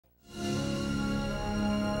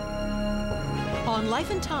On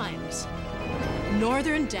Life and Times,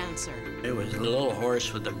 Northern Dancer. It was the little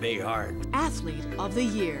horse with the big heart. Athlete of the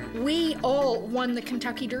Year. We all won the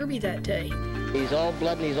Kentucky Derby that day. He's all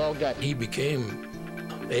blood and he's all gut. He became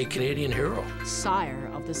a Canadian hero.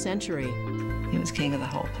 Sire of the Century. He was king of the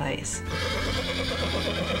whole place.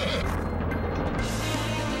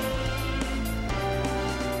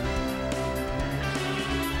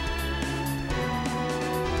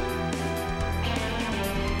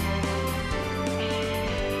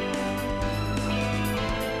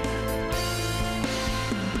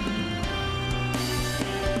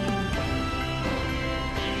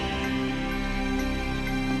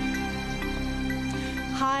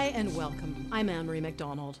 Hi and welcome. I'm Anne-Marie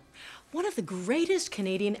MacDonald. One of the greatest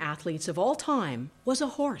Canadian athletes of all time was a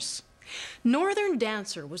horse. Northern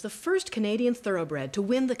Dancer was the first Canadian thoroughbred to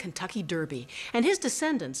win the Kentucky Derby, and his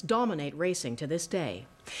descendants dominate racing to this day.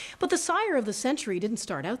 But the sire of the century didn't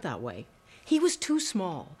start out that way. He was too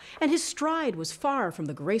small, and his stride was far from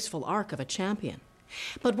the graceful arc of a champion.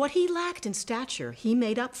 But what he lacked in stature, he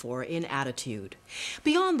made up for in attitude.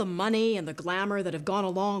 Beyond the money and the glamour that have gone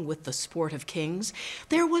along with the sport of kings,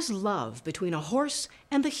 there was love between a horse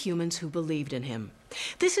and the humans who believed in him.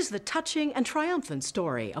 This is the touching and triumphant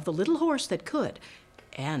story of the little horse that could,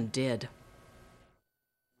 and did.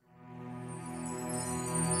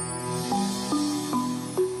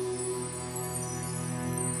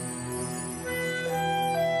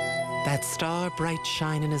 That star-bright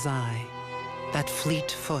shine in his eye, that fleet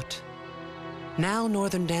foot. Now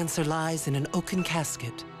Northern Dancer lies in an oaken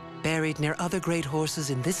casket, buried near other great horses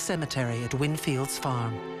in this cemetery at Winfield's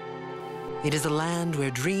farm. It is a land where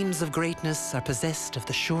dreams of greatness are possessed of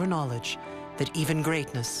the sure knowledge that even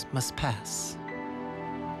greatness must pass.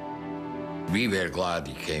 We were glad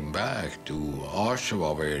he came back to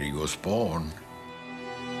Oshawa, where he was born.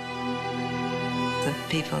 The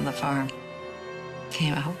people on the farm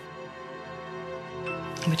came out,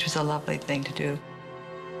 which was a lovely thing to do.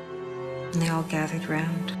 And they all gathered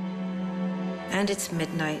round. And it's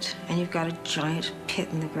midnight, and you've got a giant pit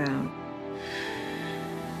in the ground.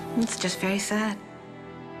 It's just very sad.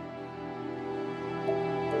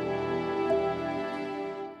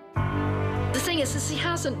 The thing is he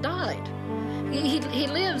hasn't died. He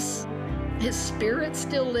lives. His spirit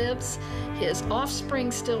still lives. His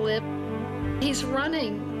offspring still live. He's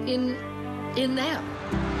running in them.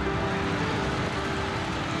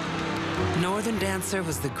 Northern Dancer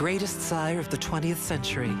was the greatest sire of the 20th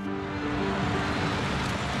century.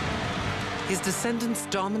 His descendants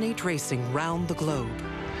dominate racing round the globe.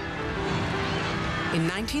 In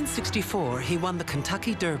 1964, he won the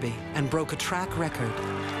Kentucky Derby and broke a track record,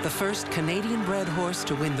 the first Canadian-bred horse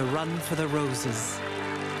to win the Run for the Roses.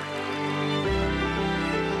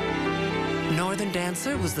 Northern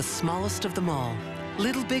Dancer was the smallest of them all,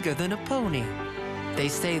 little bigger than a pony. They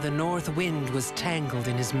say the north wind was tangled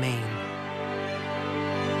in his mane.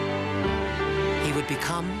 He would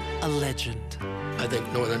become a legend. I think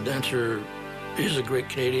Northern Dancer is a great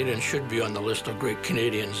Canadian and should be on the list of great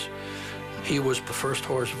Canadians. He was the first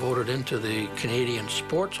horse voted into the Canadian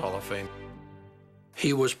Sports Hall of Fame.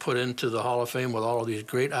 He was put into the Hall of Fame with all of these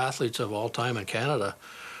great athletes of all time in Canada.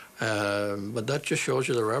 But that just shows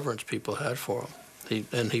you the reverence people had for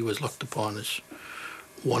him. He was looked upon as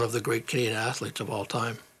one of the great Canadian athletes of all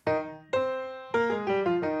time.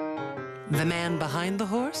 The man behind the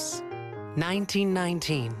horse?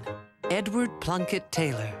 1919, Edward Plunkett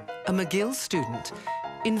Taylor, a McGill student,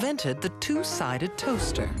 invented the two-sided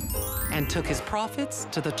toaster and took his profits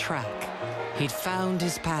to the track. He'd found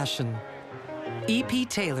his passion. E.P.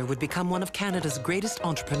 Taylor would become one of Canada's greatest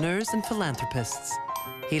entrepreneurs and philanthropists.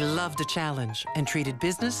 He loved a challenge and treated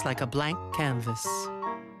business like a blank canvas.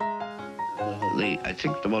 I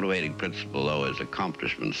think the motivating principle, though, is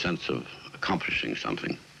accomplishment, sense of accomplishing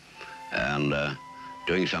something and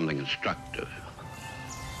doing something constructive.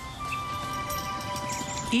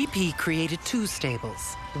 E.P. created two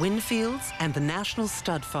stables, Winfield's and the National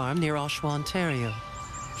Stud Farm near Oshawa, Ontario.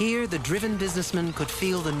 Here, the driven businessman could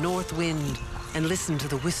feel the north wind and listen to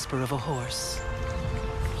the whisper of a horse.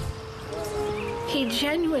 He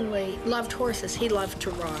genuinely loved horses. He loved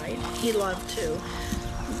to ride. He loved to,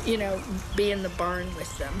 be in the barn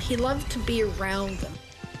with them. He loved to be around them.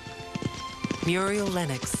 Muriel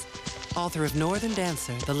Lennox, author of Northern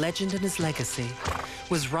Dancer, The Legend and His Legacy,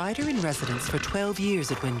 was rider-in-residence for 12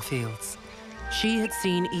 years at Winfield's. She had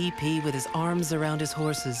seen E.P. with his arms around his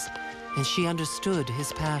horses, and she understood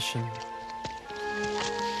his passion.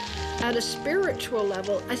 At a spiritual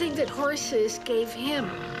level, I think that horses gave him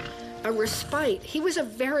a respite. He was a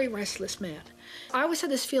very restless man. I always had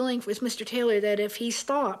this feeling with Mr. Taylor that if he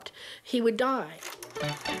stopped, he would die.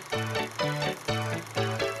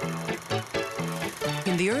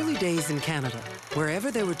 the early days in Canada,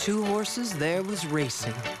 wherever there were two horses, there was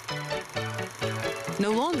racing.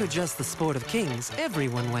 No longer just the sport of kings,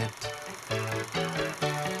 everyone went.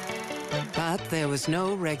 But there was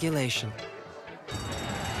no regulation.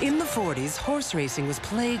 In the 40s, horse racing was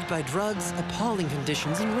plagued by drugs, appalling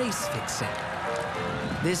conditions, and race fixing.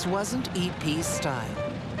 This wasn't E.P.'s style.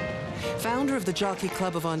 Founder of the Jockey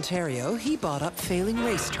Club of Ontario, he bought up failing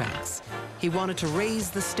racetracks. He wanted to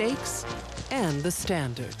raise the stakes and the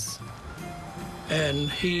standards.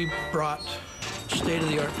 And he brought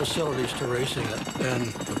state-of-the-art facilities to racing it,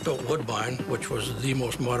 and built Woodbine, which was the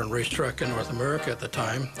most modern racetrack in North America at the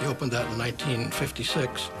time. He opened that in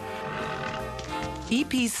 1956.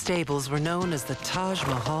 E.P.'s stables were known as the Taj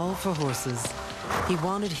Mahal for horses. He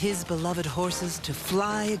wanted his beloved horses to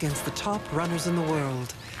fly against the top runners in the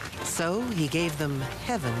world. So he gave them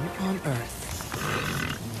heaven on earth.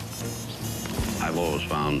 I've always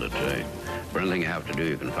found that for anything you have to do,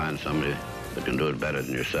 you can find somebody that can do it better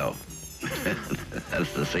than yourself.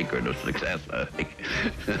 That's the secret of success, I think.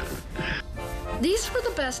 These were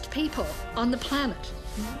the best people on the planet,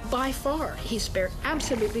 by far. He spared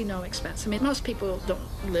absolutely no expense. I mean, most people don't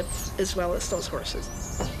live as well as those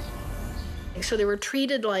horses. So they were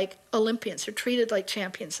treated like Olympians, or treated like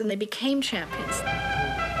champions, and they became champions.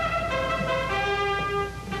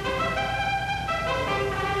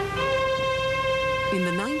 In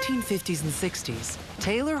the 1950s and 60s,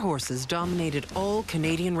 Taylor horses dominated all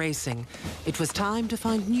Canadian racing. It was time to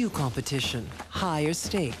find new competition, higher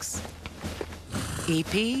stakes.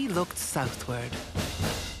 E.P. looked southward.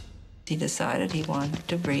 He decided he wanted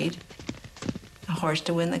to breed a horse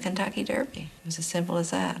to win the Kentucky Derby. It was as simple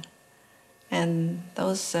as that. And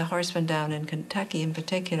those horsemen down in Kentucky in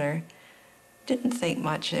particular didn't think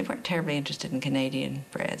much. They weren't terribly interested in Canadian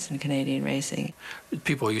breds and Canadian racing.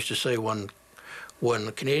 People used to say when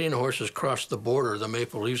the Canadian horses cross the border, the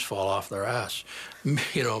maple leaves fall off their ass,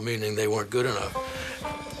 you know, meaning they weren't good enough.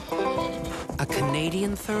 A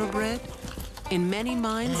Canadian thoroughbred? In many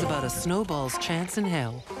minds, about a snowball's chance in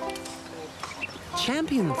hell.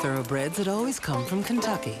 Champion thoroughbreds had always come from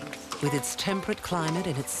Kentucky, with its temperate climate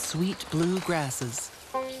and its sweet blue grasses.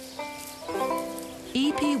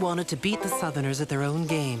 E.P. wanted to beat the Southerners at their own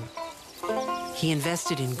game. He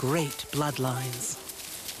invested in great bloodlines.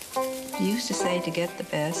 He used to say, to get the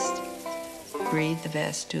best, breed the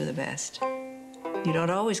best, do the best. You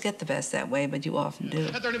don't always get the best that way, but you often do.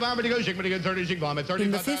 In the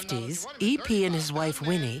 50s, E.P. and his wife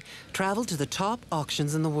Winnie traveled to the top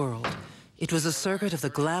auctions in the world. It was a circuit of the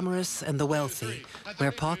glamorous and the wealthy,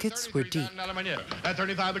 where pockets were deep.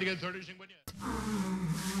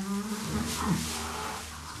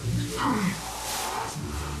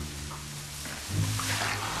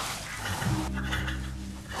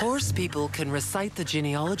 Horse people can recite the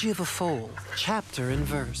genealogy of a foal, chapter and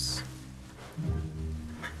verse.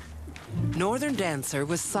 Northern Dancer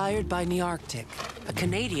was sired by Nearctic, a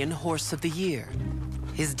Canadian Horse of the Year.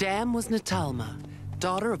 His dam was Natalma,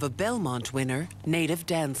 daughter of a Belmont winner, Native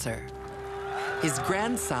Dancer. His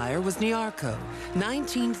grandsire was Nearco,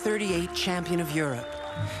 1938 champion of Europe.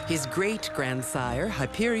 His great-grandsire,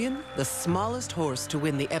 Hyperion, the smallest horse to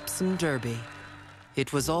win the Epsom Derby.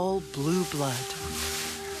 It was all blue blood.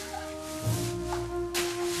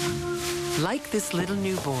 Like this little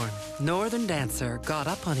newborn, Northern Dancer got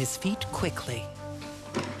up on his feet quickly.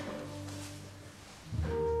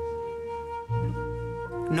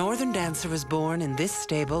 Northern Dancer was born in this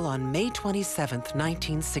stable on May 27th,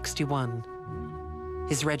 1961.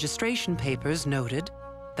 His registration papers noted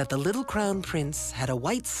that the little crown prince had a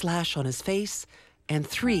white slash on his face and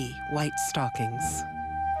 3 white stockings.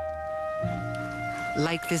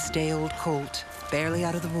 Like this day-old colt, barely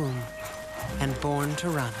out of the womb, and born to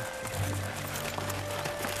run.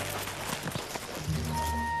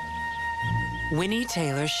 Winnie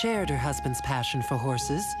Taylor shared her husband's passion for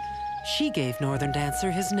horses. She gave Northern Dancer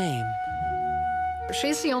his name.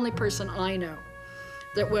 She's the only person I know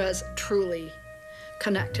that was truly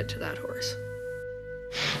connected to that horse.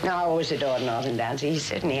 No, I always adored Northern Dancer. He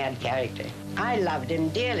certainly had character. I loved him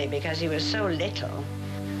dearly because he was so little.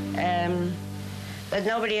 But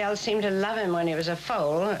nobody else seemed to love him when he was a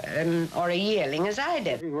foal or a yearling as I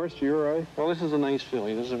did. Horse to your eye? Well, this is a nice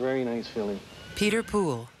filly. This is a very nice filly. Peter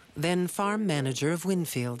Poole, then farm manager of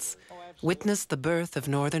Winfields, witnessed the birth of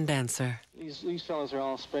Northern Dancer. These fellas are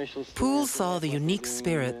all special. Poole saw the unique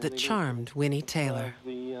spirit that charmed Winnie Taylor.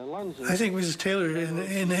 I think Mrs. Taylor,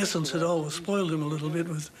 in essence, had always spoiled him a little bit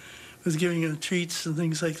with giving him treats and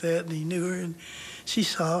things like that, and he knew her, and she's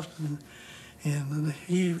soft, and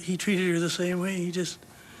he treated her the same way. He just,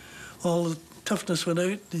 all the toughness went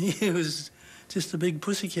out, and he was just a big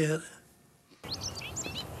pussycat.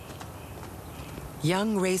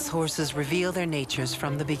 Young racehorses reveal their natures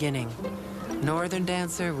from the beginning. Northern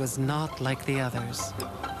Dancer was not like the others.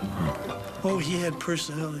 Oh, he had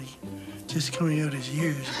personality just coming out his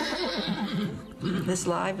ears. His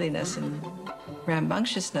liveliness and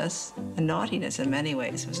rambunctiousness and naughtiness in many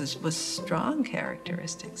ways was strong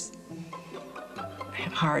characteristics.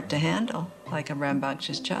 Hard to handle, like a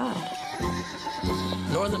rambunctious child.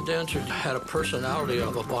 Northern Dancer had a personality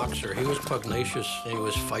of a boxer. He was pugnacious, he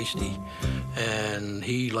was feisty, and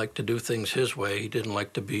he liked to do things his way. He didn't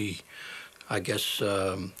like to be, I guess,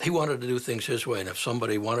 he wanted to do things his way, and if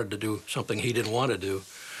somebody wanted to do something he didn't want to do,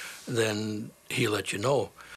 then he let you know.